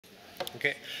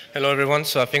Okay. Hello, everyone.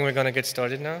 So I think we're going to get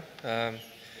started now.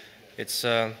 It's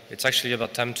actually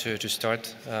about time to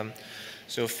start.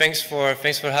 So thanks for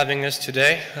having us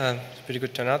today. It's a pretty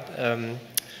good turnout.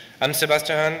 I'm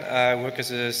Sebastian. I work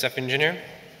as a Ceph engineer.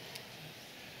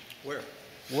 Where?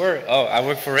 Where? Oh, I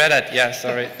work for Red Hat. Yeah,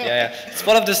 sorry. Yeah. It's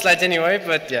part of the slide anyway,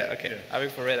 but yeah, okay. I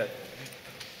work for Red Hat.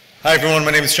 Hi, everyone.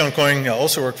 My name is Sean Coyne. I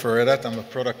also work for Red Hat. I'm a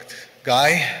product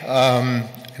guy.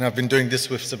 And I've been doing this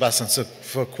with Sebastian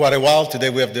for quite a while. Today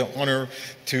we have the honor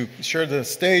to share the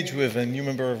stage with a new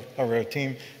member of our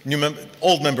team,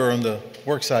 old member on the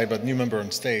work side, but new member on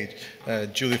stage,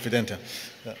 Giulio Fidente.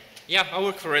 Yeah, I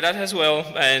work for Red Hat as well,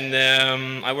 and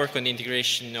I work on the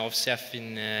integration of Ceph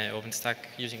in OpenStack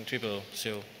using TripleO,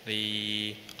 so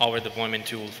our deployment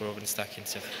tool for OpenStack in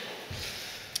Ceph.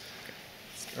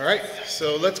 All right,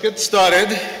 so let's get started.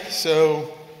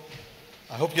 So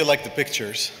I hope you like the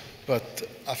pictures, but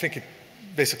I think it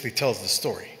basically tells the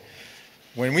story.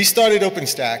 When we started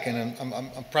OpenStack, and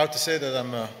I'm proud to say that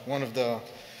I'm one of the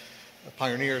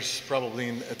pioneers, probably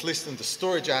at least in the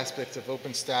storage aspect of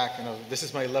OpenStack. This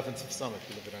is my 11th summit,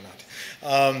 believe it or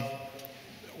not.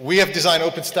 We have designed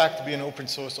OpenStack to be an open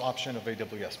source option of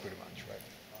AWS, pretty much, right?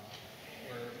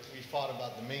 Where we thought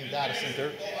about the main data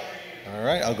center. All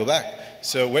right, I'll go back.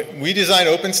 So we designed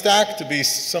OpenStack to be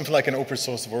something like an open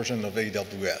source version of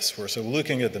AWS. We're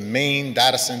looking at the main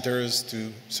data centers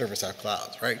to service our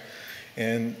clouds, right?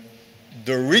 And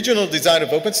the original design of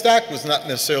OpenStack was not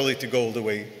necessarily to go all the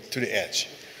way to the edge.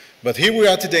 But here we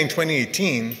are today in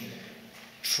 2018,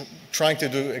 trying to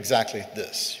do exactly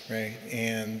this, right?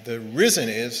 And the reason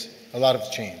is a lot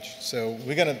of change. So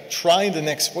we're going to try in the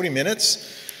next 40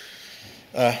 minutes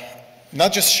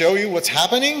not just show you what's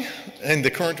happening in the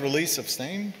current release of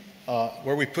Stain,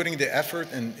 where we're putting the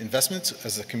effort and investments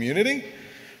as a community,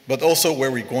 but also where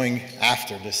we're going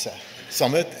after this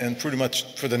summit and pretty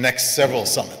much for the next several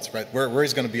summits, right? Where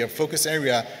is going to be a focus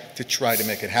area to try to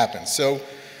make it happen. So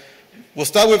we'll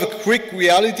start with a quick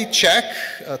reality check,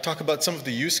 talk about some of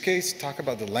the use case, talk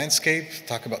about the landscape,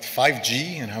 talk about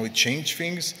 5G and how it changed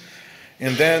things.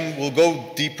 And then we'll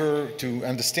go deeper to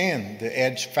understand the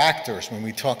edge factors. When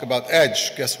we talk about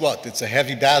edge, guess what? It's a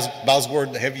heavy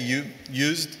buzzword, heavy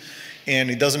used,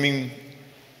 and it doesn't mean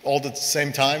all the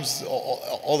same times,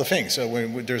 all the things. So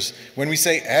when we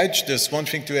say edge, there's one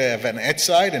thing to have an edge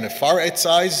side and a far edge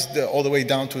side, all the way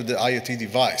down to the IoT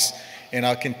device. And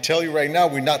I can tell you right now,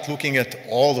 we're not looking at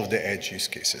all of the edge use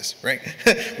cases, right?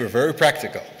 We're very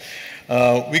practical.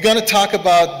 We're going to talk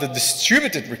about the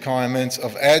distributed requirements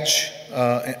of edge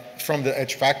from the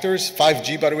edge factors.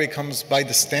 5G, by the way, comes by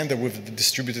the standard with the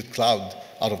distributed cloud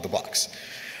out of the box.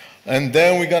 And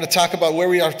then we're going to talk about where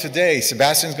we are today.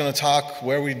 Sebastian's going to talk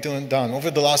where we're done.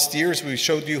 Over the last years, we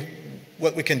showed you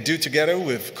what we can do together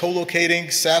with co-locating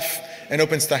Ceph and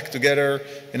OpenStack together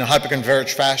in a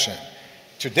hyperconverged fashion.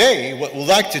 Today, what we'd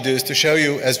like to do is to show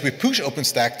you, as we push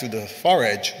OpenStack to the far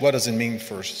edge, what does it mean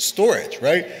for storage,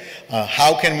 right?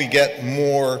 How can we get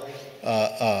more,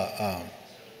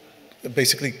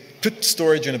 basically put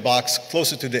storage in a box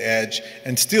closer to the edge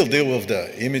and still deal with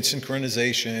the image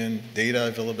synchronization, data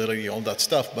availability, all that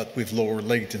stuff, but with lower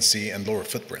latency and lower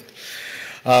footprint.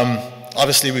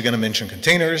 Obviously, we're going to mention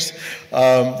containers.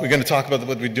 We're going to talk about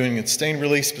what we're doing in Stain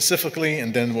release specifically,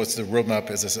 and then what's the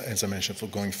roadmap, as I mentioned, for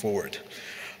going forward.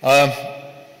 I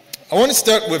want to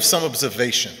start with some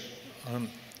observation.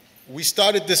 We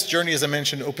started this journey, as I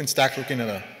mentioned, OpenStack looking at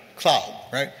a cloud,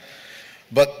 right?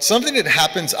 But something that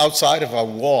happens outside of our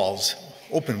walls,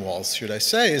 open walls, should I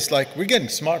say, is like we're getting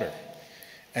smarter.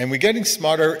 And we're getting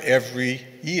smarter every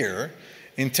year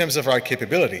in terms of our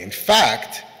capability. In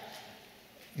fact,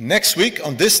 next week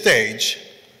on this stage,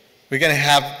 we're going to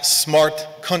have Smart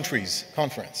Countries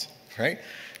Conference, right?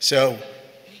 So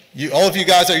all of you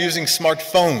guys are using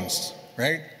smartphones,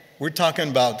 right? We're talking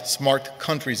about smart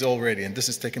countries already, and this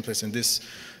is taking place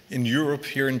in Europe,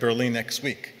 here in Berlin next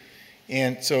week.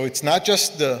 And so it's not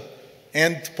just the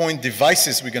endpoint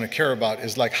devices we're going to care about,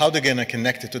 it's like how they're going to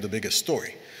connect it to the biggest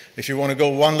story. If you want to go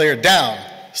one layer down,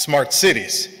 smart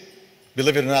cities.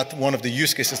 Believe it or not, one of the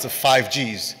use cases of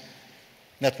 5G's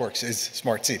networks is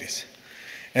smart cities.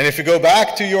 And if you go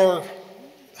back to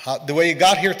the way you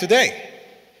got here today,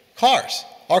 cars.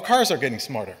 Our cars are getting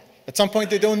smarter. At some point,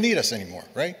 they don't need us anymore,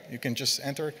 right? You can just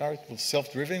enter a car with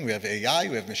self-driving. We have AI,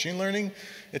 we have machine learning.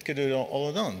 It could do it all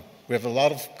alone. We have a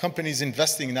lot of companies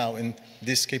investing now in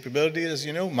this capability. As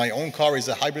you know, my own car is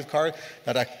a hybrid car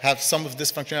that I have some of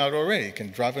this functionality already. It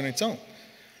can drive on its own.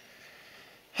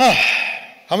 How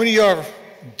many of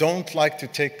you don't like to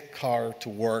take a car to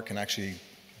work and actually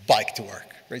bike to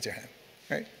work? Raise your hand,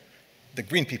 right? The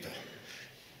green people.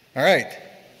 All right.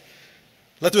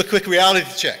 Let's do a quick reality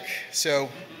check. So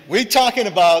we're talking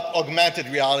about augmented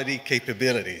reality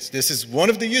capabilities. This is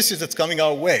one of the uses that's coming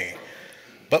our way,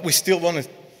 but we still want to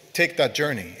take that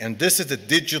journey. And this is the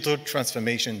digital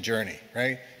transformation journey,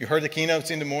 right? You heard the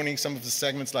keynotes in the morning, some of the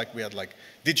segments, like we had like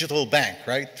digital bank,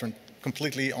 right?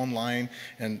 Completely online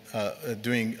and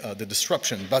doing the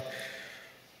disruption. But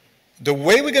the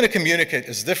way we're going to communicate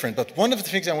is different. But one of the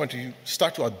things I want to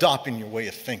start to adopt in your way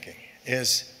of thinking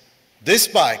is this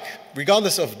bike,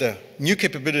 regardless of the new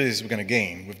capabilities we're going to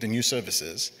gain with the new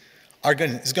services,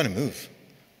 is going to move.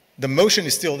 The motion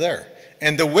is still there.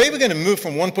 And the way we're going to move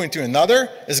from one point to another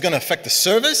is going to affect the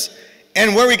service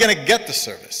and where we're going to get the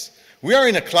service. We are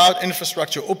in a cloud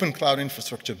infrastructure, open cloud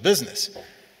infrastructure business.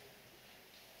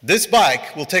 This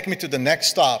bike will take me to the next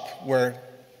stop where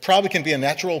probably can be a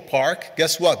natural park.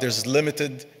 Guess what? There's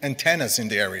limited antennas in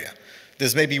the area.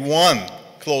 There's maybe one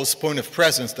close point of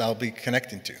presence that I'll be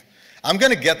connecting to. I'm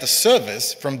going to get the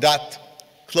service from that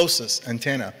closest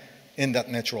antenna in that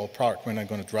natural park when I'm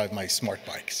going to drive my smart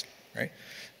bikes, right?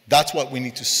 That's what we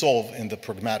need to solve in the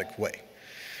pragmatic way.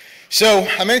 So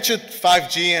I mentioned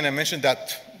 5G, and I mentioned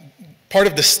that part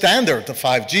of the standard of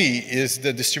 5G is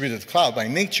the distributed cloud by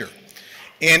nature.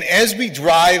 And as we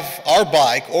drive our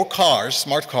bike or cars,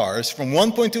 smart cars, from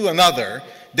one point to another,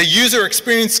 the user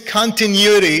experience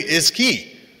continuity is key.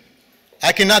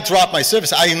 I cannot drop my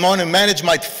service. I want to manage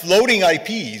my floating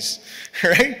IPs,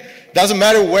 right? Doesn't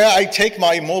matter where I take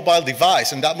my mobile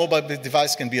device, and that mobile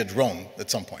device can be a drone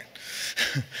at some point.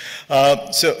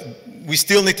 So we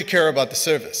still need to care about the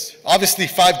service. Obviously,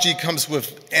 5G comes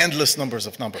with endless numbers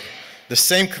of numbers. The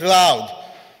same cloud,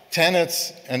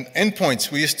 tenants, and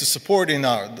endpoints we used to support in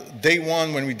our day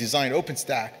one when we designed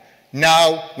OpenStack,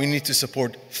 now we need to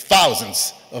support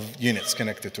thousands of units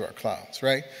connected to our clouds,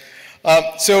 right?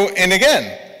 And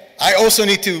again, I also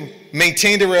need to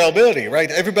maintain the reliability,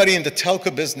 right? Everybody in the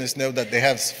telco business know that they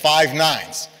have 5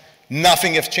 nines.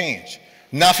 Nothing has changed.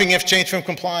 Nothing has changed from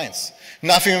compliance.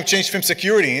 Nothing has changed from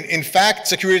security. In fact,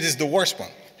 security is the worst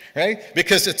one, right?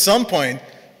 Because at some point,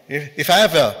 if I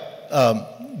have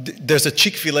there's a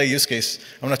Chick-fil-A use case,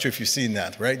 I'm not sure if you've seen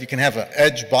that, right? You can have an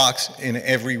edge box in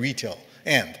every retail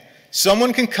end.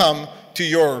 Someone can come to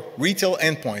your retail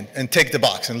endpoint and take the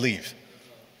box and leave.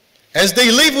 As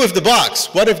they leave with the box,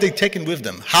 what have they taken with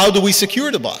them? How do we secure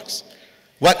the box?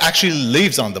 What actually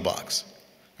lives on the box?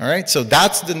 All right, so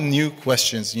that's the new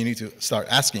questions you need to start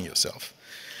asking yourself.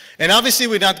 And obviously,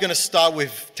 we're not going to start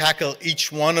with tackle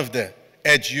each one of the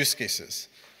edge use cases.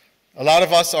 A lot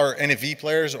of us are NAV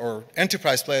players or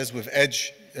enterprise players with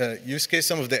edge use case.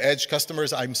 Some of the edge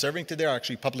customers I'm serving today are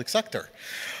actually public sector.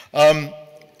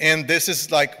 And this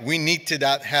is like, we need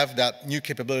to have that new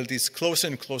capabilities closer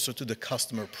and closer to the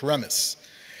customer premise.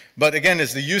 But again,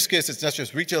 as the use case, it's not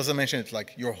just retail, as I mentioned, it's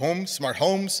like your home, smart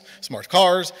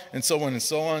cars, and so on and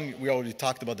so on. We already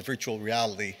talked about the virtual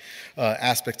reality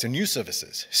aspects and new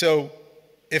services. So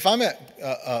if I'm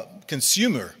a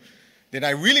consumer, then I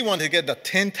really want to get that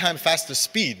 10 times faster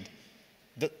speed.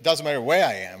 Doesn't matter where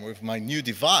I am with my new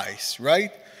device,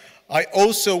 right? I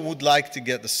also would like to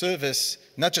get the service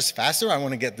not just faster, I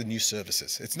want to get the new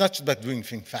services. It's not just about doing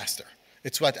things faster.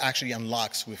 It's what actually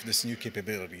unlocks with this new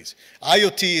capabilities.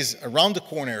 IoT is around the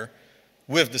corner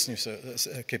with this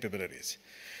new capabilities.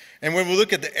 And when we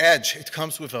look at the edge, it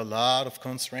comes with a lot of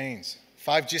constraints.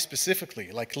 5G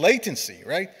specifically, like latency,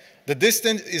 right? The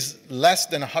distance is less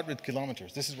than 100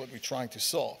 kilometers. This is what we're trying to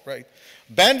solve, right?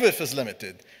 Bandwidth is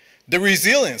limited. The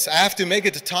resilience, I have to make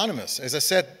it autonomous. As I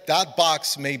said, that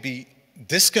box may be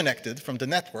disconnected from the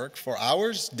network for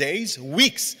hours, days,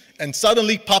 weeks, and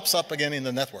suddenly pops up again in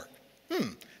the network.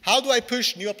 How do I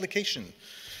push new application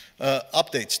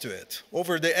updates to it?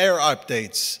 Over-the-air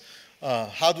updates.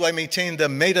 How do I maintain the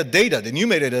metadata, the new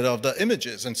metadata of the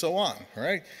images, and so on,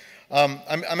 right?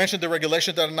 I mentioned the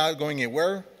regulations that are not going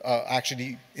anywhere,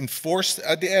 actually enforced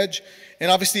at the edge. And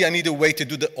obviously, I need a way to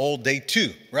do the all day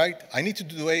too, right? I need to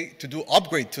do a way to do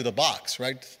upgrade to the box,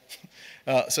 right?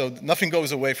 So nothing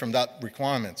goes away from that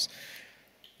requirements.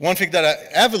 One thing that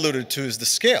I have alluded to is the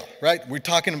scale, right? We're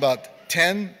talking about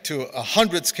 10 to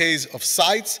 100 Ks of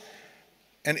sites,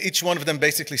 and each one of them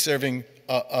basically serving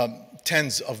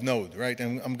tens of nodes, right?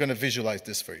 And I'm going to visualize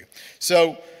this for you.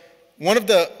 So one of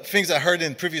the things I heard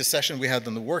in previous session we had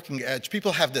on the working edge,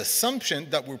 people have the assumption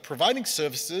that we're providing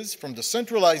services from the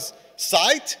centralized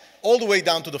site all the way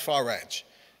down to the far edge.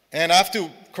 And I have to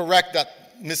correct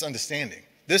that misunderstanding.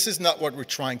 This is not what we're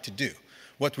trying to do.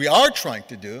 What we are trying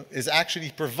to do is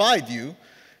actually provide you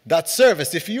that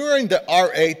service. If you're in the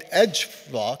R8 edge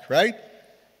block, right,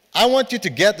 I want you to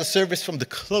get the service from the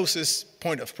closest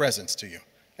point of presence to you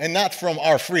and not from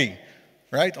R3,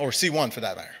 right, or C1 for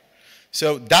that matter.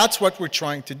 So that's what we're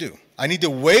trying to do. I need a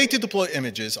way to deploy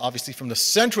images, obviously from the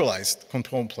centralized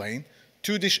control plane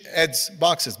to the edge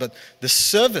boxes, but the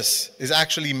service is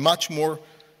actually much more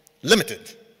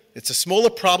limited. It's a smaller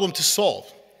problem to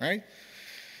solve, right?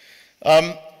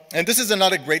 And this is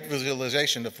another great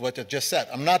visualization of what I just said.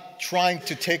 I'm not trying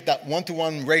to take that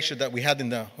one-to-one ratio that we had in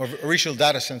the original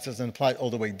data centers and apply it all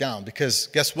the way down, because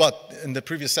guess what? In the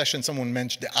previous session, someone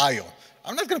mentioned the I/O.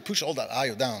 I'm not going to push all that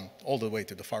I/O down all the way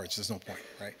to the far edge. There's no point,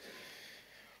 right?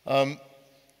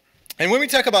 And when we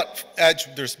talk about edge,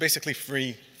 there's basically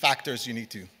 3 factors you need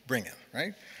to bring in,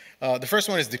 right? The first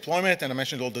one is deployment, and I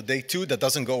mentioned all the day 2 that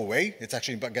doesn't go away. It's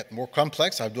actually get more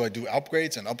complex. How do I do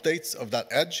upgrades and updates of that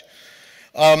edge?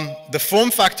 The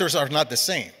form factors are not the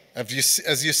same.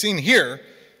 As you've seen here,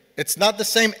 it's not the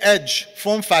same edge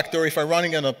form factor if I'm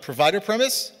running on a provider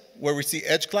premise, where we see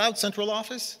edge cloud, central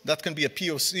office. That can be a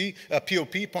POC, a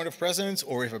POP, point of presence,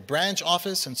 or if a branch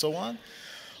office, and so on.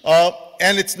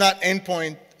 And it's not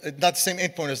endpoint, not the same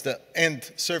endpoint as the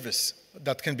end service.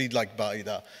 That can be like by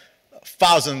the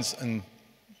thousands and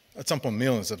at some point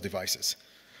millions of devices.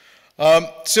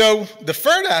 So the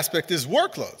third aspect is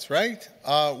workloads, right?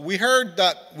 We heard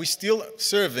that we're still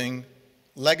serving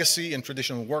legacy and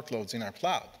traditional workloads in our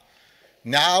cloud.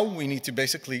 Now we need to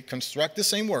basically construct the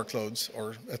same workloads,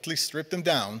 or at least strip them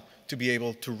down, to be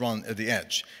able to run at the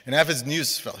edge. And I have a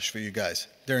news flash for you guys.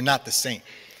 They're not the same.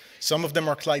 Some of them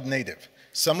are cloud native.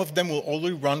 Some of them will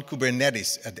only run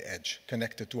Kubernetes at the edge,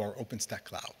 connected to our OpenStack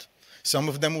cloud. Some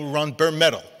of them will run bare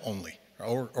metal only,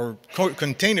 or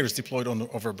containers deployed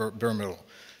over bare metal.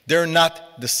 They're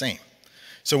not the same.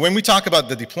 So when we talk about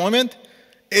the deployment,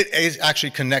 it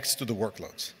actually connects to the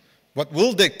workloads. What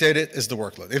will dictate it is the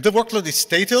workload. If the workload is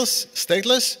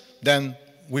stateless, then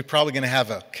we're probably going to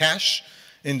have a cache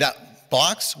in that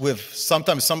box with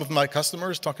sometimes some of my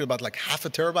customers talking about like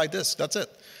 0.5 terabyte disk. That's it.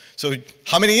 So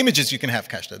how many images you can have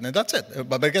cached? And that's it.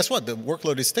 But guess what? The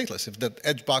workload is stateless. If the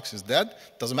edge box is dead,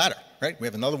 doesn't matter, right? We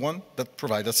have another one that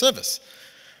provides a service.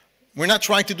 We're not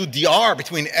trying to do DR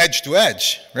between edge to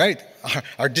edge, right?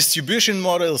 Our distribution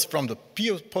model is from the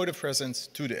point of presence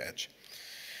to the edge.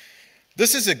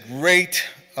 This is a great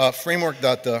framework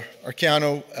that the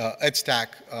Arciano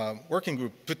EdgeStack working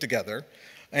group put together.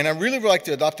 And I really would like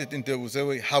to adopt it into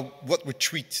what we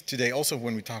treat today, also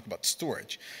when we talk about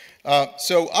storage.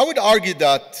 So I would argue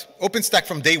that OpenStack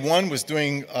from day 1 was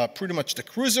doing pretty much the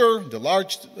cruiser, the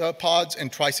large pods,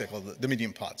 and tricycle, the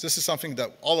medium pods. This is something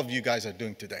that all of you guys are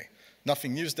doing today.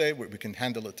 Nothing new today, we can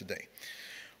handle it today.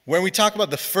 When we talk about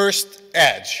the first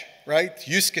edge, right,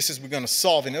 use cases we're going to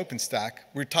solve in OpenStack,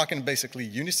 we're talking basically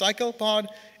unicycle pod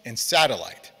and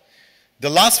satellite. The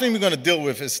last thing we're going to deal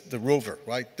with is the rover,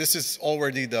 right? This is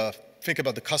already think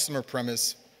about the customer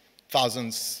premise,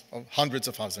 thousands, hundreds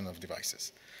of thousands of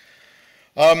devices.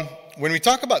 When we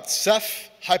talk about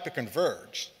Ceph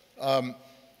HyperConvergence,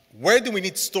 where do we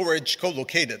need storage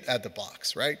co-located at the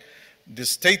box, right? The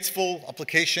stateful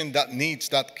application that needs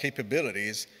that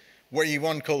capabilities, where you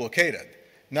want co-located.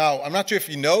 Now, I'm not sure if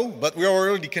you know, but we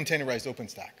already containerized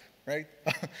OpenStack, right?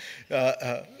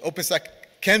 OpenStack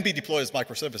can be deployed as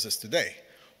microservices today.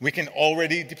 We can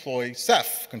already deploy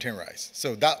Ceph containerized,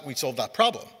 so that we solve that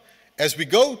problem. As we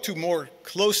go to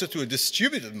closer to a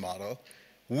distributed model,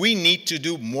 we need to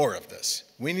do more of this.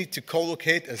 We need to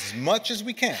co-locate as much as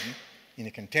we can in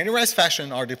a containerized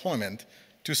fashion our deployment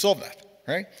to solve that,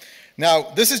 right?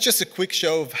 Now, this is just a quick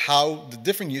show of how the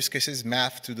different use cases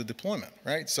map to the deployment,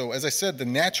 right? So as I said, the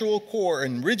natural core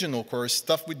and regional core is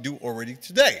stuff we do already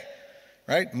today,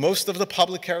 right? Most of the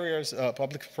public carriers,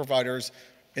 public providers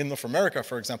in North America,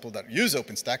 for example, that use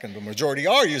OpenStack, and the majority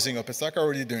are using OpenStack, are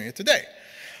already doing it today.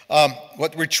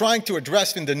 What we're trying to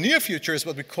address in the near future is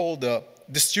what we call the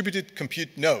distributed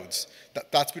compute nodes.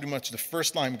 That's pretty much the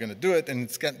first line we're going to do it, and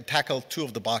it's going to tackle 2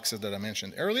 of the boxes that I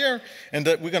mentioned earlier, and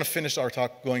that we're going to finish our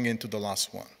talk going into the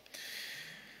last one.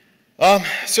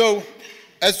 So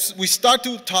as we start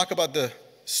to talk about the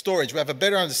storage, we have a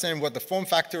better understanding what the form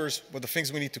factors, what the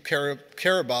things we need to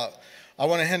care about. I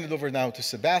want to hand it over now to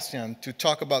Sebastian to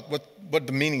talk about what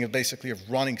the meaning of basically of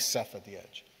running Ceph at the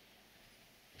edge.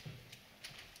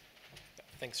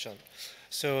 Thanks, Sean.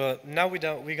 So now we're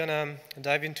going to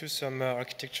dive into some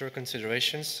architectural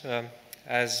considerations.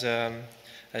 As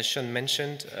Sean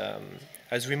mentioned,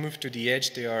 as we move to the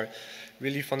edge, there are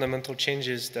really fundamental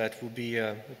changes that will be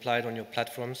applied on your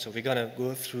platform. So we're going to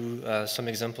go through some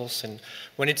examples and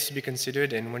what needs to be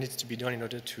considered and what needs to be done in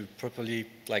order to properly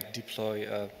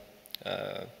deploy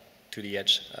to the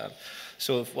edge.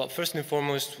 So well, first and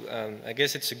foremost, I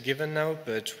guess it's a given now,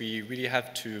 but we really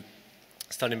have to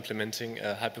start implementing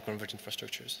hyperconverged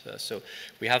infrastructures. So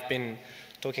we have been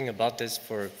talking about this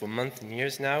for months and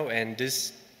years now, and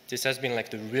this has been like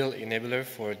the real enabler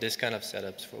for this kind of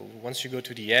setups. For once you go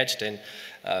to the edge, then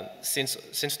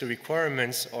since the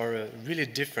requirements are really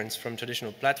different from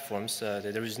traditional platforms,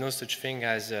 there is no such thing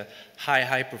as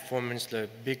high performance, the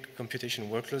big computation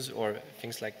workloads or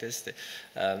things like this.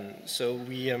 So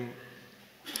the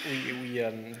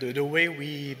way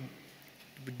we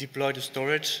deploy the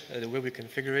storage, the way we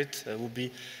configure it will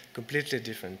be completely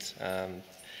different.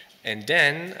 And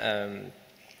then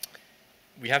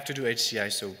we have to do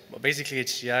HCI. So basically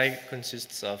HCI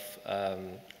consists of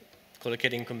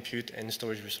collocating compute and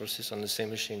storage resources on the same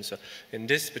machine. So in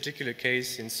this particular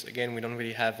case, since again we don't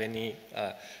really have any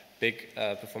big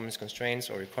performance constraints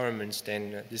or requirements,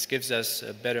 then this gives us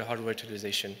a better hardware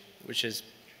utilization, which is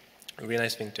a really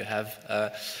nice thing to have.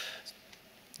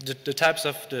 The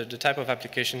type of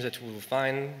applications that we will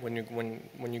find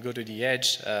when you go to the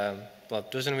edge, well,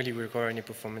 it doesn't really require any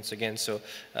performance again. So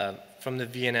from the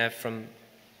VNF, from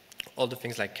all the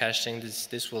things like caching,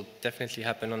 this will definitely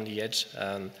happen on the edge.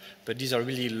 But these are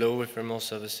really low ephemeral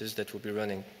services that will be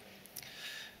running.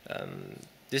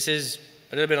 This is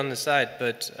a little bit on the side,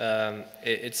 but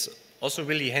it's also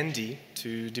really handy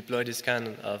to deploy this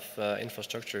kind of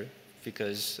infrastructure,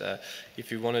 because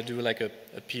if you want to do like a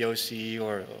POC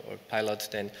or pilot,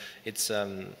 then it's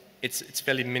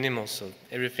fairly minimal. So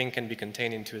everything can be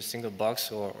contained into a single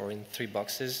box or in 3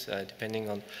 boxes, depending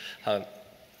on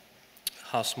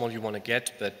how small you want to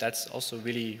get. But that's also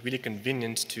really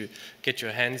convenient to get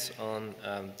your hands on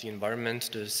the environment,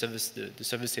 the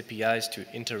service APIs, to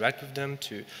interact with them,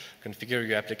 to configure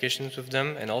your applications with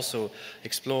them, and also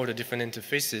explore the different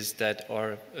interfaces that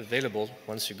are available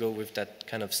once you go with that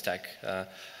kind of stack. As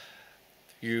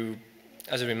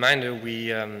a reminder,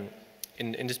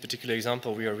 in this particular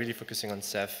example, we are really focusing on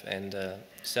Ceph, and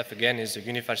Ceph again is a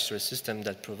unified storage system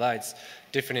that provides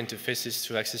different interfaces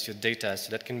to access your data. So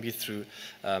that can be through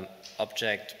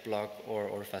object, block,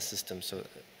 or fast system. So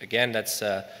again, that's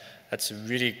a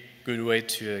really good way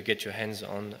to get your hands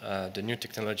on the new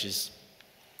technologies.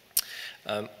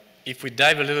 If we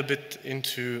dive a little bit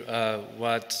into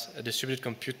what a distributed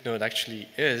compute node actually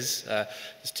is,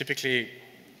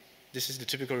 this is the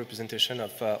typical representation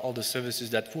of all the services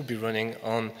that will be running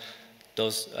on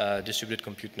those distributed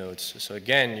compute nodes. So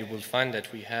again, you will find that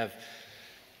we have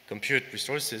compute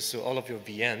resources, so all of your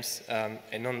VMs,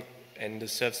 and the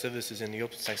Ceph services and the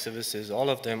OpenStack services, all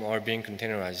of them are being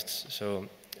containerized. So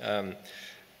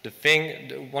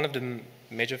one of the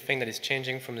major thing that is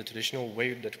changing from the traditional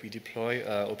way that we deploy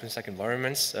OpenStack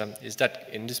environments is that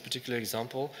in this particular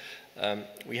example,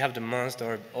 we have the mons that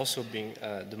are also being,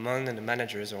 the mon and the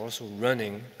managers are also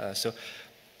running. So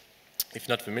if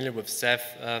not familiar with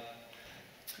Ceph,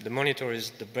 the monitor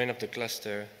is the brain of the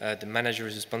cluster. The manager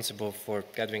is responsible for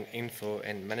gathering info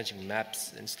and managing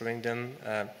maps and storing them.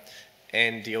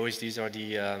 And the OSDs are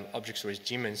the object storage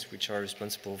daemons, which are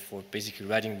responsible for basically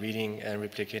writing, reading, and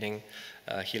replicating,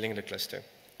 healing the cluster.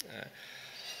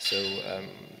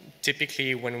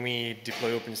 Typically, when we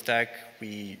deploy OpenStack,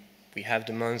 we have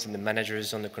the mons and the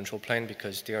managers on the control plane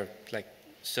because they are like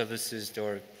services that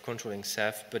are controlling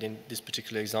Ceph. But in this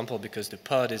particular example, because the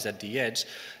pod is at the edge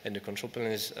and the control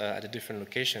plane is at a different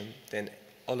location, then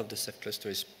all of the Ceph cluster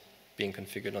is being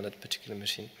configured on that particular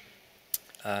machine.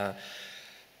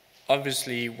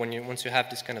 Obviously, once you have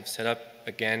this kind of setup,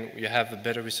 again, you have a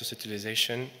better resource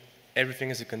utilization. Everything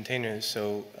is a container,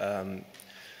 so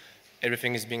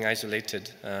everything is being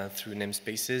isolated through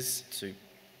namespaces.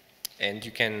 And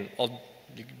you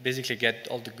basically get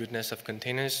all the goodness of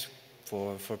containers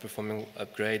for performing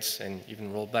upgrades and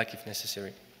even rollback if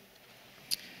necessary.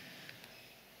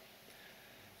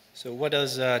 So what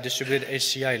does distributed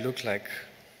HCI look like?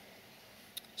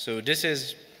 So this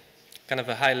is kind of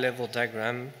a high-level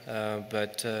diagram,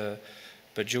 but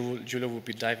Julia will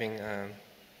be diving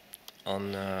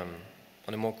on a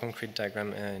more concrete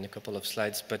diagram in a couple of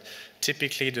slides. But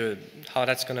typically, how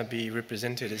that's going to be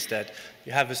represented is that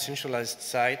you have a centralized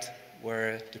site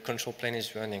where the control plane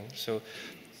is running. So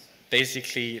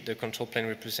basically, the control plane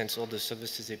represents all the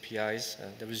services APIs.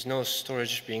 There is no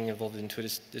storage being involved into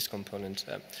this component.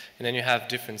 And then you have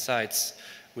different sites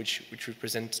which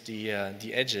represent the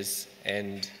edges,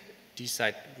 and these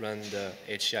sites run the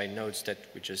HCI nodes that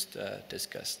we just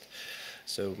discussed.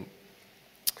 So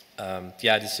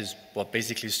yeah, this is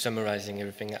basically summarizing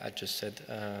everything I just said.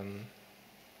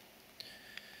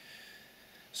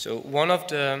 So one of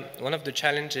the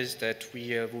challenges that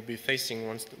we will be facing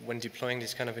when deploying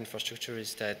this kind of infrastructure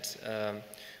is that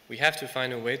we have to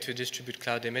find a way to distribute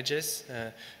cloud images,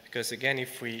 because again,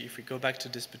 if we go back to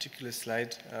this particular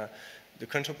slide, the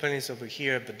control plane is over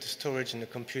here, but the storage and the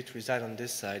compute reside on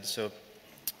this side. So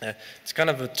it's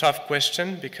kind of a tough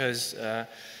question because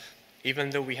even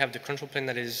though we have the control plane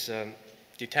that is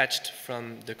detached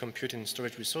from the compute and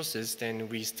storage resources, then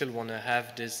we still want to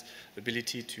have this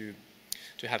ability to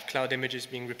have cloud images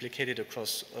being replicated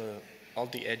across all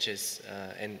the edges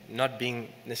and not being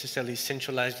necessarily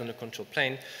centralized on the control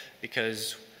plane,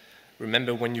 because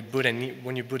remember when you boot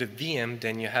a VM,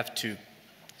 then you have to,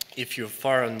 if you're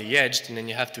far on the edge, then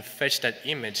you have to fetch that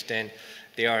image. Then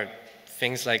there are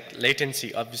things like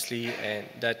latency, obviously, and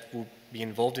that will be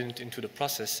involved into the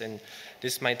process, and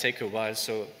this might take a while.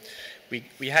 So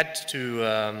we had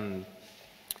to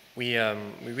we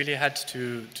really had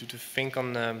to think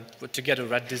on put together a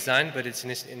right design, but it's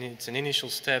an initial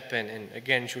step, and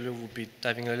again, Julio will be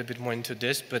diving a little bit more into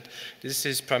this, but this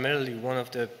is primarily one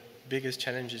of the biggest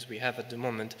challenges we have at the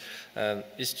moment,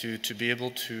 is to be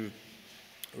able to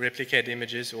replicate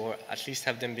images or at least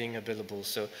have them being available.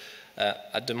 So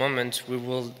at the moment, we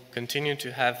will continue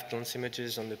to have glance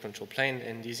images on the control plane,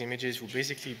 and these images will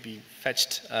basically be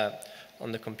fetched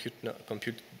on the compute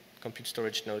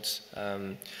storage nodes,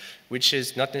 which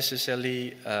is not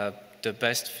necessarily the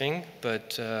best thing,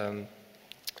 but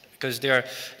because there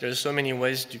are so many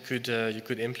ways you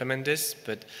could implement this,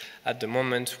 but at the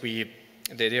moment we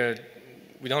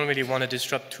don't really want to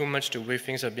disrupt too much the way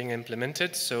things are being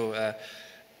implemented. So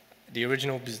the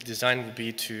original design would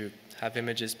be to have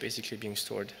images basically being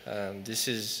stored. This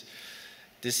is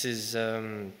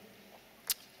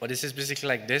basically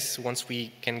like this. Once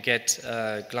we can get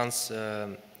glance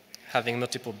having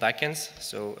multiple backends,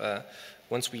 so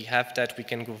once we have that, we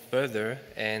can go further,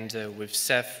 and with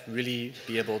Ceph really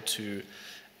be able to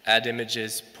add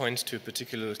images, point to a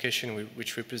particular location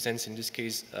which represents, in this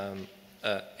case,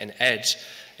 an edge,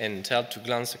 and tell to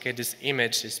glance, okay, this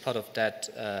image is part of that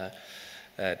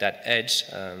that edge,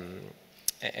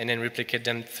 and then replicate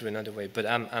them through another way. But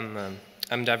I'm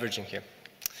diverging here.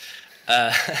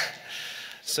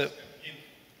 So. In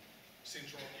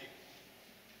central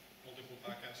multiple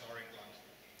backends are in glance.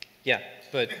 Yeah,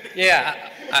 but yeah,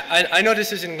 I know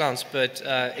this is in glance, but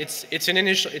it's an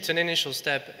initial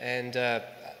step, and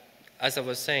as I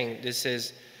was saying, this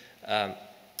is I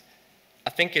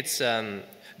think it's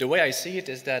the way I see it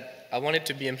is that I want it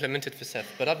to be implemented for Ceph,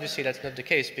 but obviously that's not the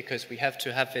case because we have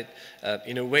to have it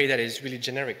in a way that is really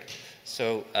generic.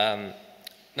 So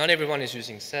not everyone is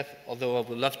using Ceph, although I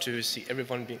would love to see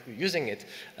everyone using it.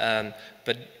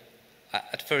 But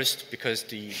at first, because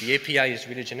the API is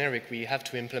really generic, we have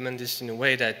to implement this in a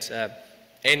way that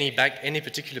any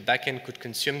particular backend could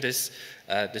consume this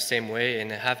the same way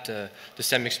and have the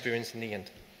same experience in the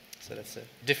end. So that's a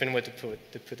different way to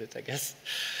put it, I guess.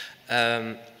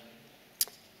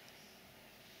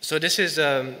 So this is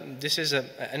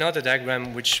another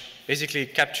diagram which basically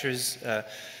captures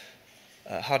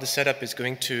how the setup is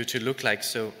going to look like.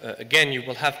 So again, you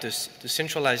will have the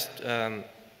centralized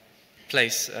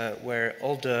place where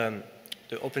all the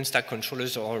OpenStack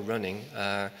controllers are all running.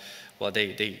 Well,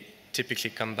 they typically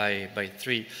come by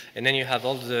 3, and then you have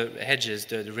all the edges,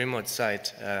 the remote side.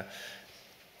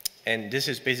 And this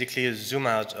is basically a zoom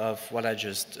out of what I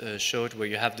just showed, where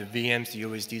you have the VMs, the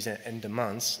OSDs, and the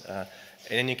months.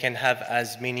 And then you can have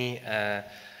as many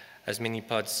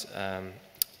pods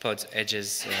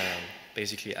edges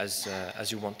basically as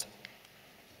you want.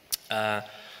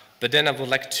 But then I would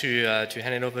like to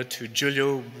hand it over to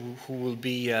Giulio, who will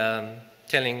be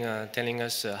telling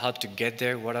us how to get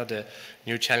there. What are the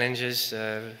new challenges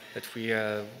that we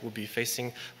will be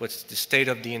facing? What's the state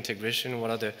of the integration? What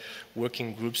are the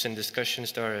working groups and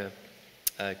discussions that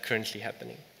are currently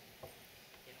happening?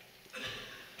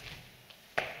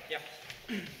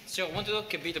 So I want to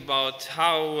talk a bit about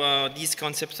how these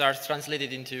concepts are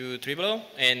translated into TripleO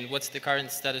and what's the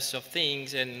current status of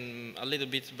things, and a little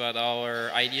bit about our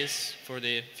ideas for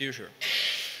the future.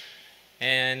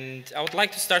 And I would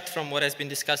like to start from what has been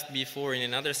discussed before in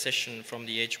another session from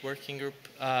the Edge working group,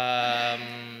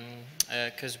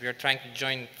 because we are trying to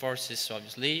join forces,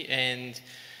 obviously. And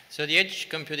so the Edge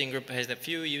computing group has a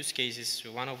few use cases,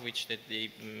 one of which that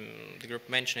the group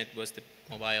mentioned was the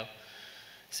mobile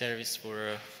service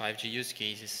for 5G use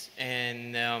cases,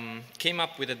 and came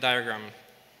up with a diagram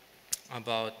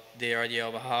about the idea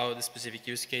of how the specific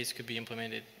use case could be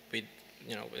implemented with,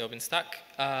 with OpenStack.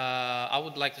 I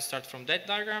would like to start from that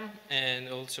diagram and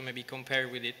also maybe compare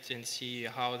with it and see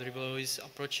how TripleO is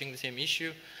approaching the same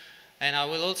issue. And I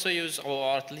will also use,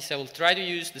 or at least I will try to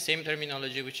use, the same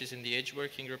terminology which is in the Edge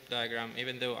working group diagram,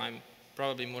 even though I'm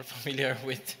probably more familiar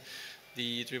with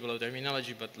the TripleO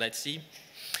terminology, but let's see.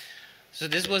 So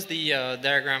this was the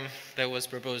diagram that was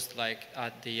proposed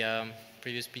at the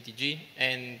previous PTG,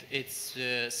 and it's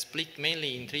split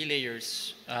mainly in 3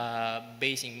 layers,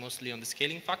 basing mostly on the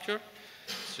scaling factor.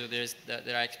 So there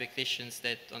are expectations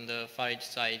that on the far edge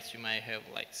sides you might have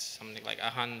like something like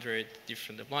 100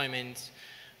 different deployments.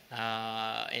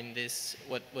 In this,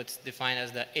 what's defined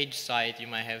as the edge side, you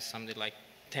might have something like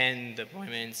 10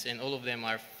 deployments, and all of them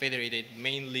are federated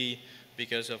mainly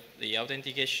because of the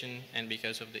authentication and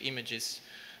because of the images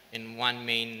in one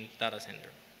main data center.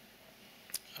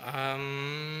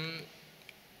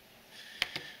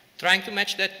 Trying to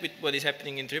match that with what is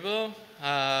happening in TripleO,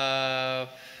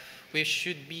 we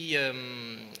should be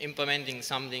implementing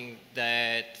something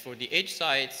that for the edge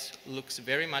sides looks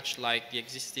very much like the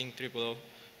existing TripleO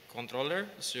controller.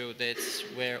 So that's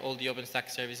where all the OpenStack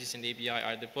services and the API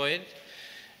are deployed.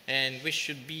 And we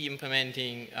should be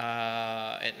implementing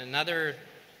another,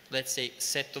 let's say,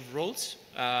 set of roles,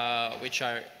 which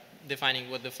are defining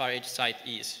what the far edge side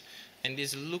is. And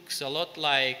this looks a lot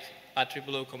like a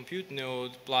TripleO compute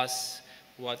node plus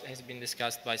what has been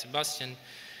discussed by Sebastian,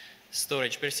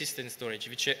 storage, persistent storage,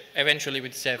 which eventually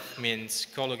with Ceph means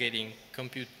collocating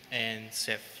compute and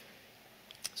Ceph.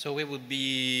 So we would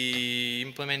be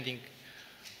implementing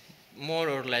more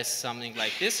or less something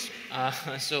like this.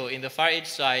 So in the far edge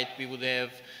side, we would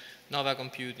have Nova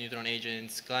Compute, Neutron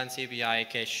agents, Glance API,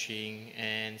 caching,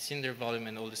 and Cinder volume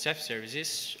and all the Ceph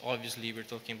services. Obviously, we're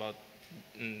talking about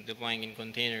deploying in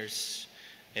containers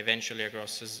eventually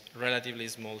across a relatively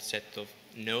small set of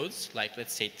nodes, like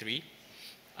let's say 3.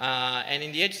 And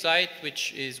in the edge side,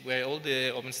 which is where all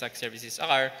the OpenStack services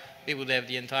are, we would have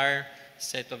the entire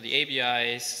set of the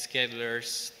APIs,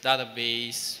 schedulers,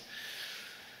 database,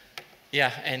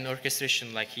 yeah, and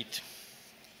orchestration like Heat.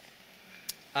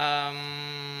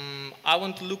 I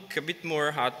want to look a bit more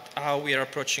at how we are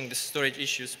approaching the storage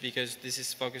issues, because this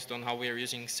is focused on how we are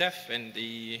using Ceph and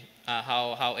the,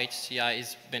 how HCI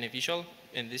is beneficial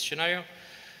in this scenario.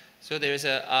 So there's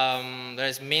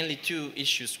mainly 2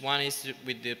 issues. One is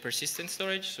with the persistent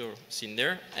storage, so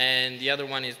Cinder, and the other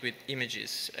one is with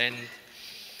images. And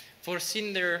for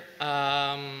Cinder,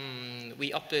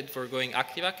 we opted for going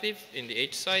active-active in the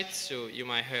edge side, so you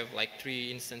might have like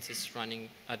 3 instances running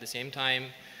at the same time,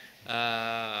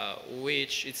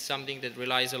 which is something that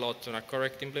relies a lot on a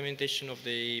correct implementation of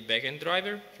the backend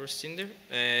driver for Cinder.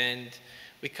 And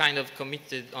we kind of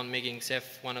committed on making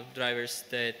Ceph one of the drivers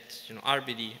that,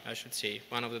 RBD, I should say,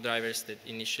 one of the drivers that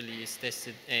initially is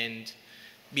tested and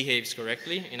behaves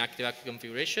correctly in active-active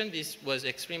configuration. This was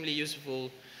extremely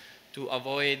useful to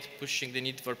avoid pushing the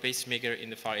need for pacemaker in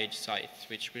the far edge side,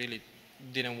 which we really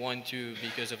didn't want to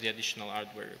because of the additional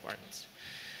hardware requirements.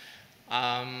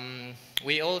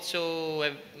 We also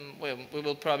have, well, we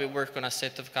will probably work on a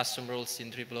set of custom roles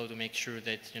in TripleO to make sure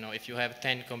that, if you have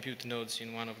 10 compute nodes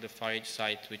in one of the far edge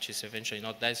sites, which is eventually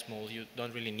not that small, you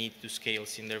don't really need to scale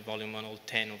Cinder volume on all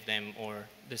 10 of them or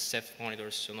the Ceph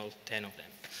monitors on all 10 of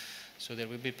them. So there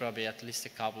will be probably at least a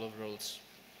couple of roles.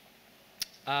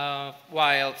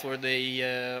 While for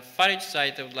the far edge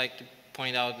side, I would like to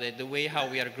point out that the way how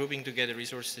we are grouping together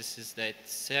resources is that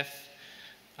Ceph,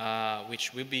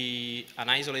 which will be an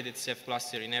isolated Ceph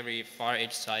cluster in every far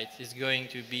edge site, is going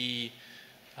to be,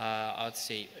 I'd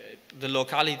say, the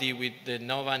locality with the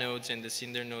Nova nodes and the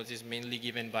Cinder nodes is mainly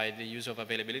given by the use of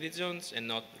availability zones and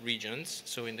not regions.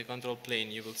 So in the control plane,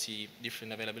 you will see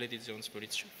different availability zones for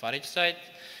each far edge site.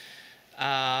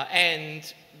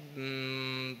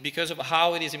 Because of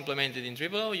how it is implemented in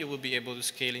TripleO, you will be able to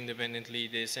scale independently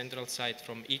the central site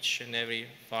from each and every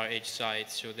far edge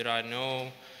site. So there are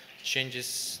no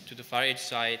changes to the far edge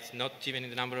site, not even in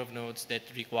the number of nodes that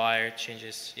require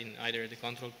changes in either the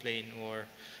control plane or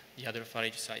the other far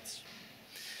edge sites.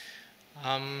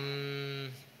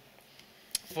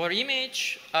 For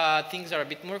image, things are a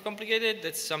bit more complicated.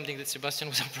 That's something that Sebastian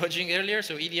was approaching earlier.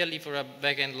 So ideally for a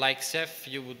backend like Ceph,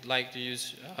 you would like to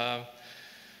use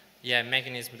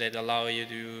mechanisms that allow you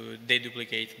to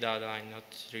deduplicate data and not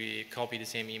really copy the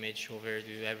same image over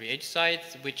to every edge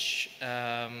site, which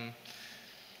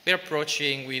we're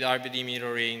approaching with RBD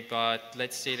mirroring, but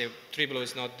let's say that TripleO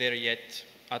is not there yet,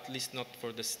 at least not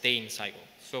for the stain cycle.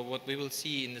 So what we will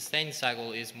see in the stain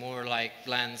cycle is more like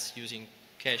Glance using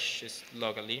caches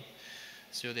locally,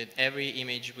 so that every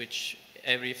image which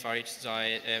every far edge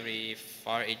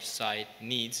site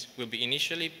needs will be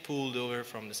initially pulled over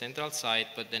from the central site,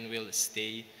 but then will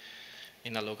stay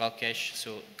in a local cache,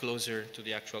 so closer to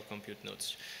the actual compute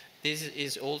nodes. This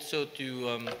is also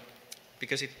to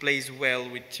because it plays well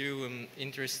with 2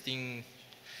 interesting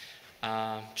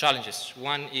challenges.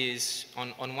 One is,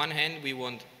 on one hand, we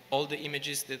want all the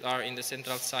images that are in the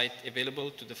central site available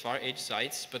to the far edge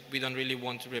sites, but we don't really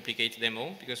want to replicate them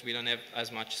all because we don't have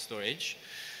as much storage.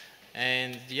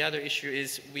 And the other issue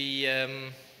is we,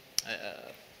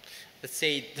 let's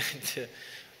say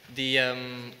the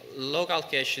local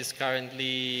cache is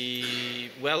currently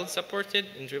well supported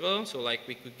in TripleO, so like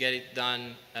we could get it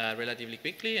done relatively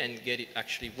quickly and get it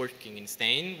actually working in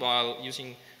Stain while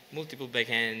using multiple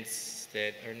backends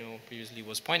that Arnaud previously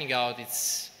was pointing out.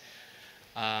 It's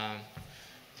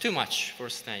too much for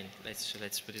Stain,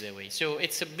 let's put it that way. So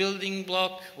it's a building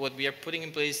block. What we are putting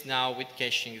in place now with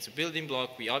caching is a building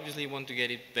block. We obviously want to get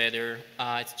it better.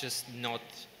 It's just not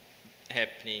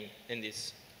happening in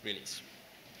this release.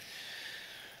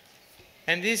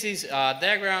 And this is a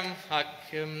diagram.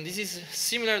 This is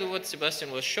similar to what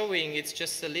Sebastian was showing. It's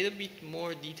just a little bit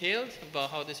more detailed about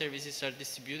how the services are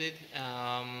distributed.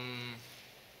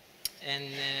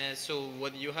 So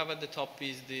what you have at the top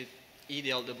is the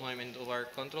ideal deployment of our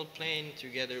control plane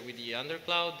together with the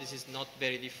undercloud. This is not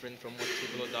very different from what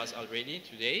TripleO does already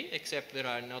today, except there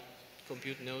are not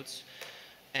compute nodes.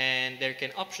 And there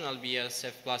can optional be a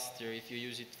Ceph cluster if you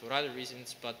use it for other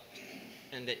reasons, but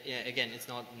again, it's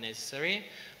not necessary.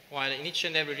 While in each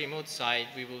and every remote site,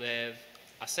 we will have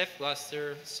a Ceph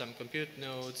cluster, some compute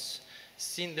nodes,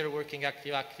 Cinder working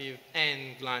active,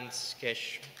 and glance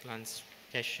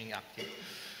caching active.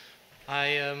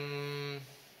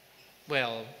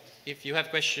 Well, if you have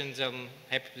questions, I'm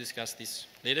happy to discuss this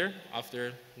later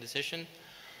after the session.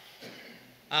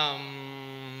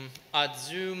 I'd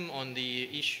zoom on the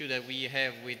issue that we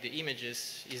have with the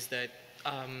images is that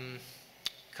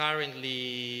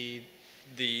currently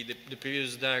the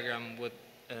previous diagram would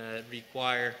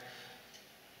require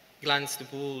glance to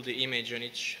pull the image on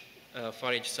each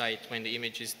for each site when the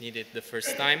image is needed the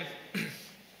first time.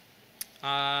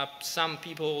 Some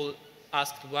people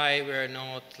asked why we're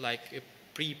not like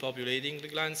pre-populating the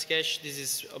glance cache. This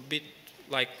is a bit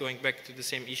like going back to the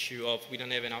same issue of we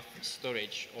don't have enough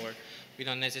storage, or we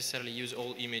don't necessarily use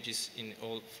all images in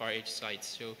all far edge sites.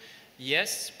 So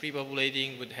yes,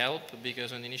 pre-populating would help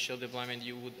because on the initial deployment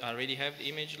you would already have the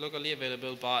image locally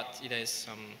available, but it has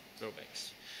some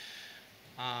drawbacks.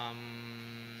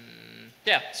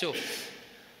 Yeah, so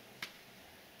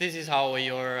this is how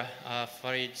your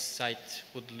far edge site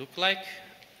would look like.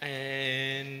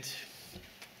 And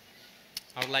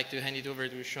I would like to hand it over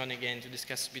to Sean again to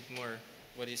discuss a bit more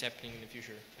what is happening in the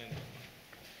future.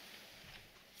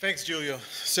 Thanks, Giulio.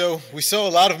 So we saw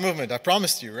a lot of movement, I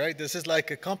promised you, right? This is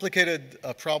like a complicated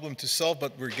problem to solve,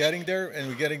 but we're getting there, and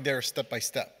we're getting there step by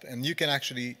step, and you can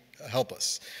actually help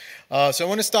us. So I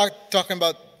want to start talking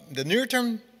about the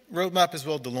near-term roadmap as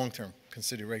well as the long-term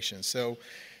considerations. So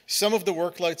some of the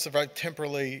workloads are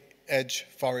temporarily edge,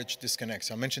 far edge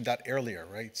disconnects. I mentioned that earlier,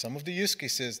 right? Some of the use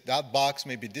cases, that box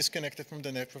may be disconnected from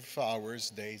the network for hours,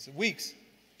 days, weeks,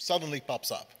 suddenly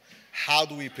pops up. How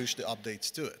do we push the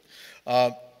updates to it?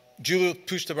 Giulio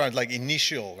pushed around like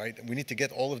initial, right? We need to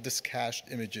get all of this cached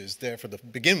images there for the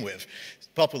begin with,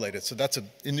 populated. So that's an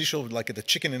initial, like the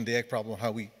chicken and the egg problem,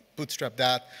 how we bootstrap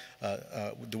that.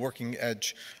 The working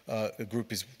edge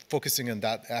group is focusing on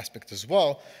that aspect as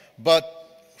well. But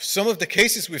some of the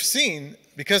cases we've seen,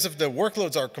 because of the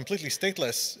workloads are completely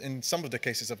stateless in some of the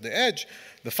cases of the edge,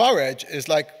 the far edge is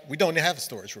like, we don't have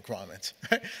storage requirements,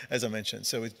 right? As I mentioned.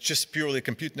 So it's just purely a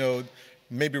compute node,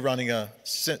 maybe running a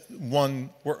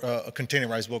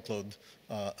containerized workload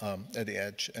at the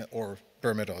edge, or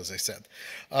bare metal, as I said.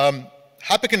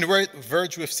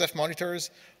 HyperConvergence with Ceph monitors,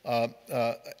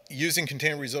 using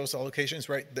container resource allocations,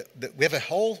 right? We have a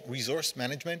whole resource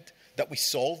management that we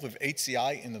solve with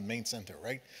HCI in the main center,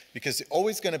 right? Because it's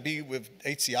always going to be with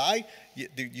HCI,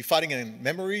 you're fighting in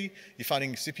memory, you're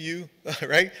fighting CPU,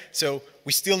 right? So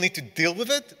we still need to deal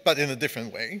with it, but in a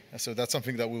different way. So that's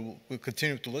something that we'll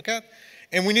continue to look at.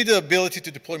 And we need the ability to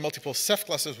deploy multiple Ceph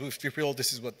clusters with TripleO.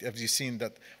 This is what, as you've seen,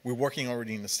 that we're working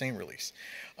already in the same release.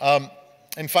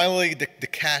 And finally, the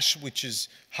cache, which is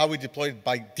how we deploy it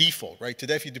by default, right?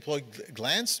 Today, if you deploy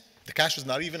Glance, the cache is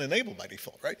not even enabled by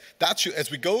default, right? That's as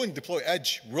we go and deploy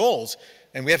edge roles,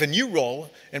 and we have a new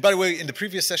role. And by the way, in the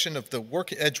previous session of the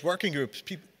edge working group,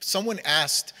 someone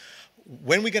asked,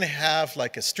 when are we going to have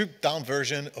like a stripped down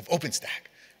version of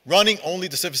OpenStack, running only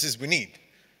the services we need?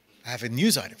 I have a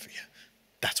news item for you.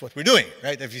 That's what we're doing,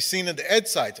 right? Have you seen on the edge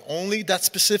side, only that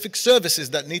specific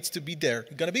services that needs to be there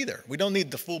are going to be there. We don't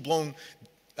need the full-blown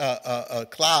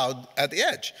cloud at the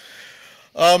edge.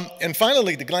 And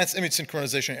finally, the glance image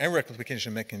synchronization and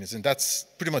replication mechanism. That's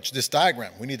pretty much this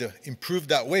diagram. We need to improve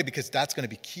that way because that's going to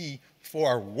be key for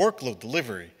our workload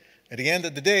delivery. At the end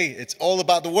of the day, it's all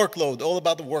about the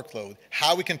workload,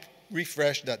 how we can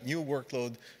refresh that new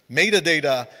workload,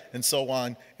 metadata, and so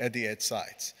on at the edge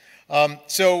sites.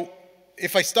 So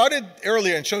if I started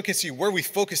earlier and showcase you where we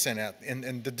focus in at,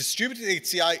 and the distributed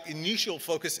HCI initial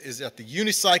focus is at the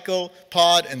unicycle,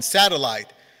 pod, and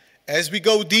satellite. As we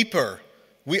go deeper,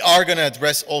 we are going to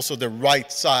address also the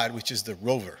right side, which is the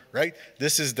rover, right?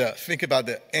 This is the, think about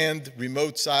the end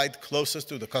remote side closest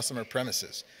to the customer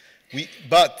premises.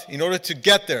 But in order to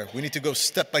get there, we need to go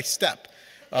step by step,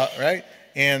 right?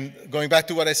 And going back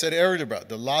to what I said earlier about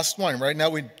the last one, right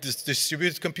now with this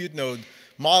distributed compute node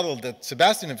model that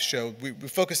Sebastian have showed, we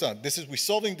focus on this is we're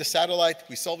solving the satellite,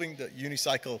 we're solving the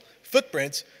unicycle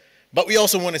footprints, but we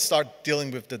also want to start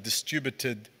dealing with the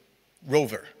distributed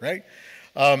rover, right?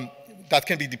 That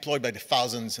can be deployed by the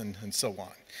thousands and so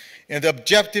on. And the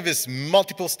objective is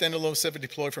multiple standalone server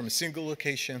deployed from a single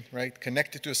location, right?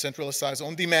 Connected to a centralized size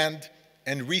on demand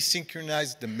and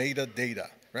resynchronize the metadata,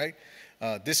 right?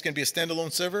 This can be a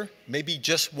standalone server, maybe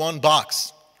just one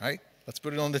box, right? Let's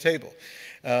put it on the table.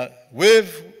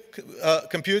 With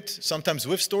compute, sometimes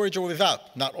with storage or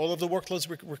without. Not all of the workloads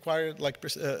require like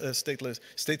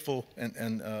stateful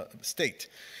and state.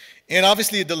 And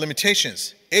obviously the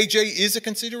limitations. AJ is a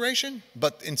consideration,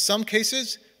 but in some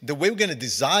cases, the way we're going to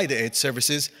design the edge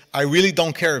services, I really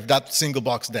don't care if that single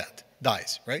box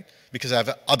dies, right? Because I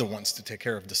have other ones to take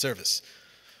care of the service.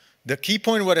 The key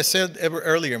point, what I said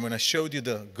earlier when I showed you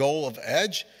the goal of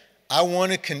edge, I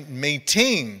want to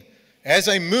maintain, as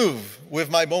I move with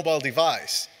my mobile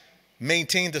device,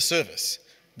 maintain the service.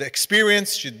 The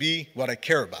experience should be what I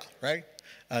care about, right?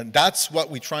 And that's what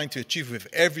we're trying to achieve with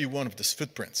every one of these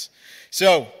footprints.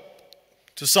 So,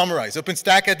 to summarize,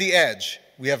 OpenStack at the edge,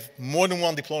 we have more than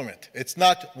one deployment. It's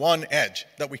not one edge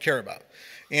that we care about.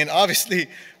 And obviously,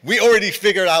 we already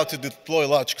figured out to deploy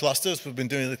large clusters. We've been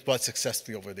doing it quite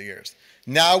successfully over the years.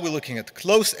 Now we're looking at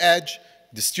close edge,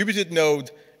 distributed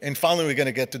node, and finally we're going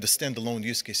to get to the standalone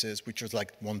use cases, which is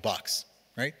like one box,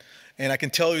 right? And I can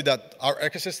tell you that our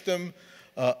ecosystem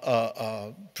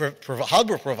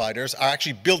hardware providers are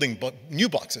actually building new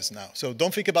boxes now. So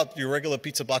don't think about your regular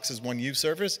pizza boxes, one use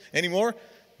servers anymore.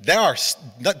 There are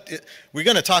we're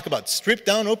going to talk about stripped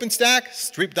down OpenStack,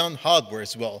 stripped down hardware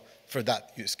as well for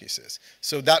that use cases.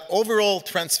 So that overall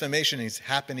transformation is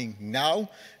happening now,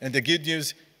 and the good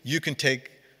news, you can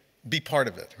be part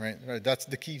of it, right? That's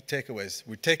the key takeaways.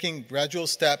 We're taking gradual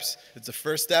steps. It's the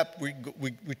first step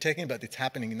we're taking, but it's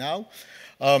happening now.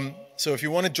 So if you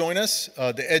want to join us,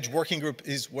 the Edge Working Group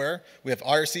is where we have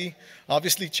IRC,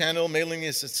 obviously channel, mailing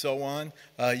list, and so on.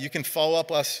 You can follow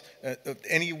up us at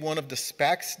any one of the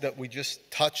specs that we just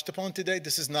touched upon today.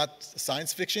 This is not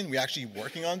science fiction. We're actually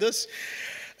working on this.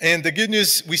 And the good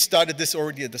news, we started this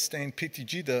already at the Stain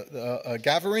PTG, the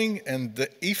gathering, and the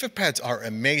Etherpads are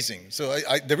amazing. So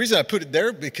the reason I put it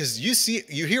there, because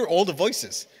you hear all the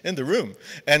voices in the room,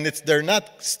 and they're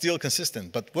not still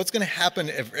consistent. But what's going to happen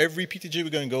if every PTG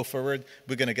we're going to go forward,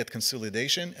 we're going to get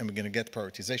consolidation, and we're going to get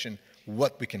prioritization,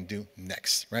 what we can do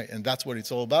next, right? And that's what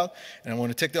it's all about. And I want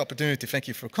to take the opportunity to thank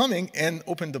you for coming and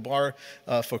open the bar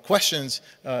for questions.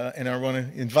 And I want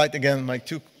to invite again my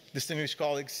two distinguished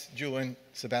colleagues, Julian,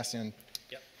 Sebastian.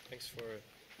 Yeah, thanks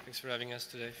for having us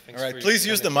today. All right, please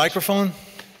use the microphone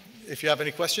if you have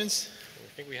any questions.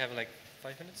 I think we have like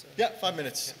 5 minutes. Yeah, 5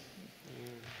 minutes. Yeah.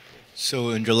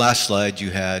 So in your last slide,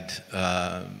 you had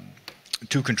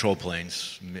two control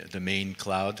planes, the main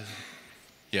cloud.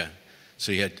 Yeah.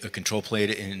 So you had a control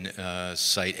plane in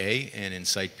site A and in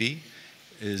site B.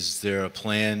 Is there a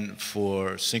plan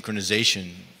for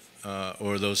synchronization,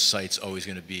 or are those sites always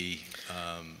going to be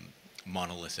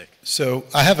monolithic? So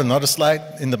I have another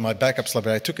slide in my backup slide,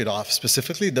 but I took it off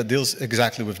specifically that deals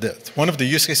exactly with this. One of the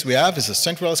use cases we have is a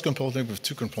centralized control plane with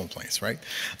two control planes, right?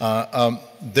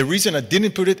 The reason I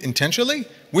didn't put it intentionally,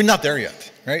 we're not there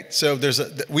yet, right? So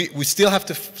we still have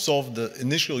to solve the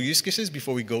initial use cases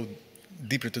before we go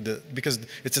deeper to because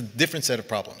it's a different set of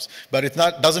problems. But it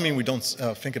doesn't mean we don't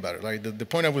think about it, right? The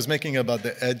point I was making about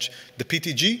the edge, the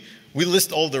PTG, we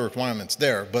list all the requirements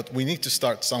there, but we need to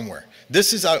start somewhere.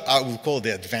 This is, I would call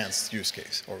the advanced use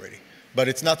case already. But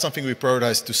it's not something we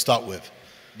prioritize to start with.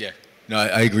 Yeah. No,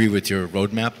 I agree with your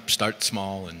roadmap. Start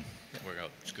small and work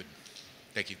out. It's good.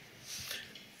 Thank you.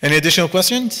 Any additional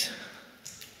questions?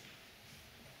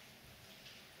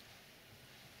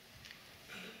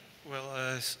 Well,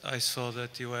 I saw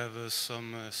that you have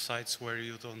some sites where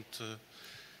you don't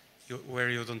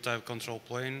have control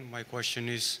plane. My question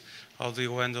is, how do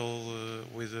you handle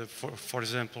with, for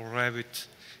example, Rabbit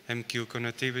MQ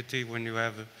connectivity when you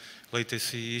have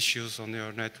latency issues on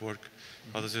your network?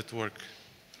 How does it work?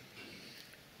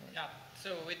 Yeah,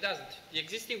 so it doesn't. The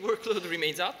existing workload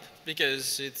remains up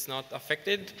because it's not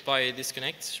affected by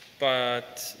disconnects.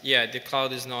 But yeah, the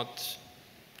cloud is not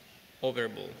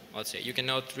overable, I'd say. You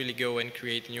cannot really go and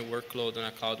create a new workload on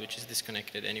a cloud which is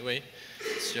disconnected anyway.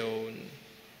 So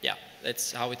yeah,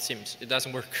 that's how it seems. It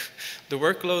doesn't work. The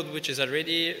workload which is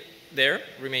already there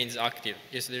remains active.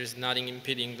 Yes, there's nothing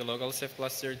impeding the local Ceph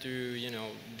cluster to, you know,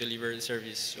 deliver the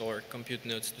service or compute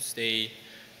nodes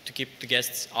to keep the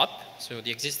guests up. So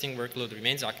the existing workload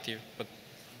remains active, but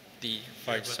the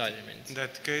file side remains. In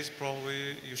that case,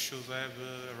 probably you should have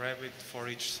a rabbit for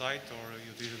each site, or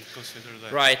you didn't consider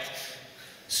that? Right.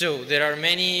 So there are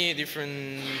many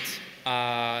different,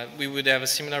 we would have a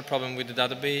similar problem with the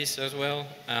database as well.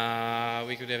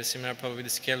 We could have a similar problem with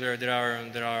the scaler.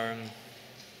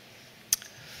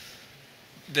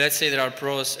 Let's say there are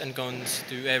pros and cons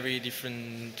to every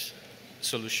different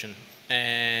solution.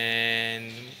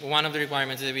 And one of the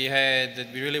requirements that we had,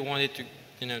 that we really wanted to,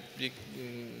 you know,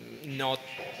 not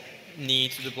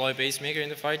need to deploy pacemaker in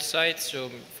the file site. So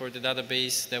for the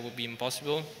database, that would be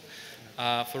impossible.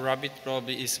 For Rabbit,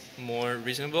 probably is more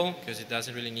reasonable because it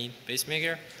doesn't really need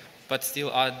pacemaker, but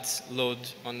still adds load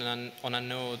on a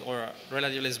node or a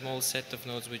relatively small set of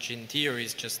nodes, which in theory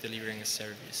is just delivering a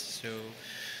service. So,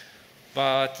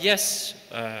 but yes,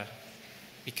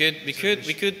 we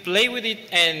could play with it,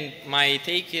 and my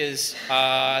take is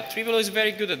TripleO is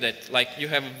very good at that. Like, you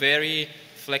have a very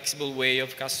flexible way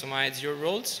of customize your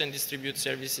roles and distribute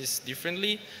services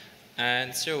differently,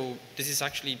 and so this is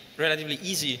actually relatively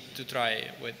easy to try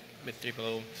with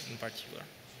TripleO in particular.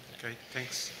 Okay,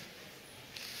 thanks.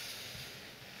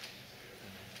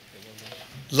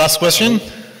 Last question.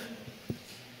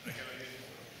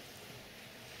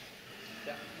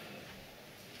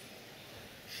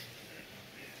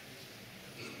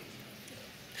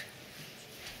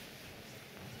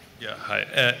 Yeah,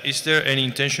 hi. Is there any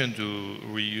intention to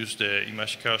reuse the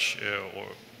image cache or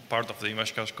part of the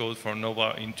image cache code for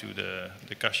Nova into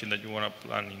the caching that you want to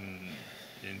plan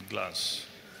in Glance?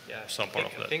 Yeah, some part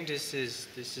of that. I think this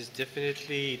is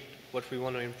definitely what we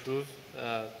want to improve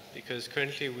because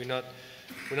currently we're not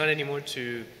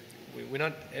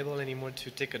able anymore to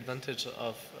take advantage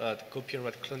of the copy and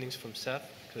write clonings from Ceph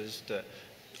because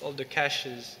all the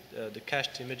caches, the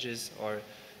cached images are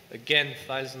again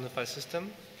files in the file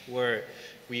system, where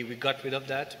we got rid of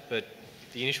that, but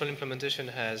the initial implementation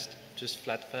has just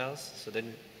flat files. So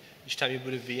then each time you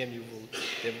boot a VM,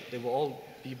 they will all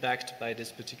be backed by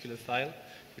this particular file,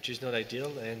 which is not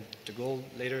ideal. And the goal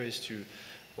later is to,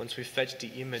 once we fetch the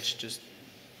image, just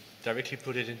directly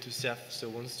put it into Ceph. So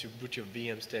once you boot your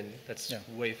VMs, then that's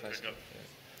way faster.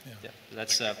 Yeah,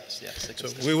 that's so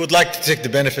we would like to take the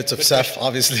benefits of Ceph,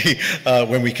 obviously,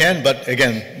 when we can. But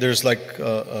again, there's like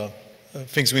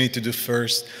things we need to do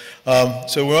first.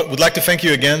 So we would like to thank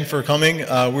you again for coming.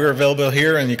 We're available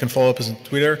here, and you can follow up us on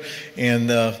Twitter.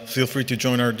 And feel free to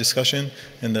join our discussion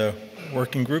in the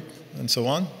working group and so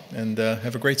on. And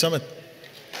have a great summit.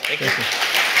 Thank you.